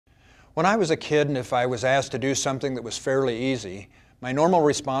When I was a kid and if I was asked to do something that was fairly easy, my normal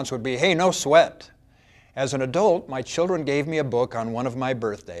response would be, "Hey, no sweat." As an adult, my children gave me a book on one of my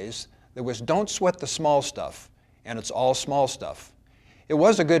birthdays that was "Don't Sweat the Small Stuff," and it's all small stuff. It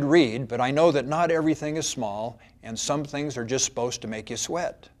was a good read, but I know that not everything is small and some things are just supposed to make you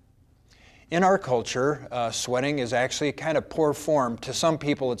sweat. In our culture, sweating is actually kind of poor form. To some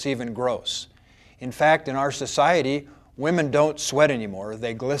people, it's even gross. In fact, in our society, women don't sweat anymore,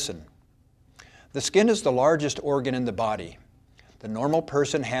 they glisten. The skin is the largest organ in the body. The normal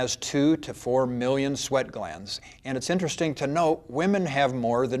person has 2 to 4 million sweat glands, and it's interesting to note women have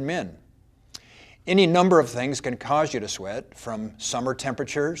more than men. Any number of things can cause you to sweat, from summer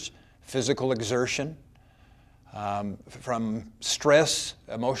temperatures, physical exertion, from stress,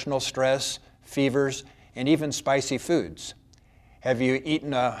 emotional stress, fevers, and even spicy foods. Have you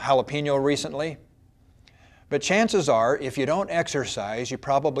eaten a jalapeno recently? But chances are, if you don't exercise, you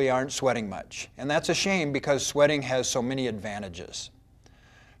probably aren't sweating much. And that's a shame because sweating has so many advantages.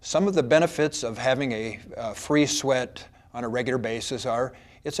 Some of the benefits of having a free sweat on a regular basis are,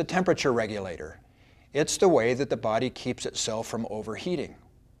 it's a temperature regulator. It's the way that the body keeps itself from overheating.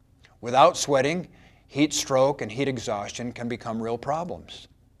 Without sweating, heat stroke and heat exhaustion can become real problems.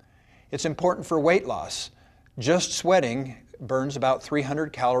 It's important for weight loss. Just sweating burns about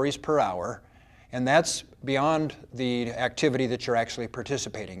 300 calories per hour, and that's beyond the activity that you're actually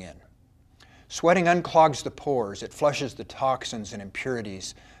participating in. Sweating unclogs the pores. It flushes the toxins and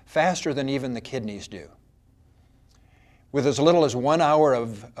impurities faster than even the kidneys do. With as little as 1 hour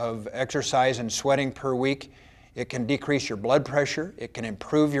of exercise and sweating per week, it can decrease your blood pressure. It can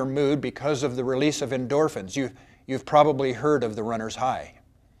improve your mood because of the release of endorphins. You've probably heard of the runner's high.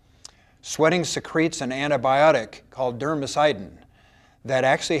 Sweating secretes an antibiotic called dermacidin that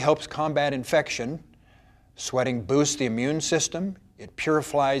actually helps combat infection. Sweating boosts the immune system. It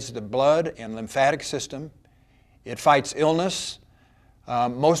purifies the blood and lymphatic system. It fights illness.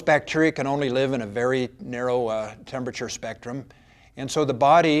 Most bacteria can only live in a very narrow temperature spectrum. And so the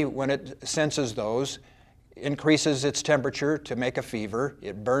body, when it senses those, increases its temperature to make a fever.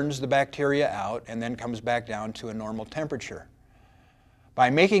 It burns the bacteria out and then comes back down to a normal temperature. By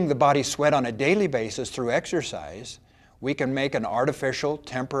making the body sweat on a daily basis through exercise, we can make an artificial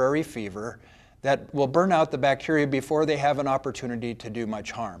temporary fever that will burn out the bacteria before they have an opportunity to do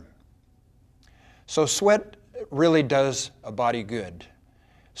much harm. So sweat really does a body good.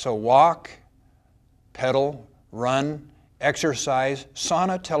 So walk, pedal, run, exercise,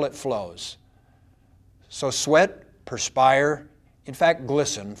 sauna till it flows. So sweat, perspire, in fact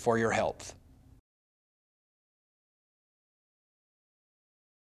glisten for your health.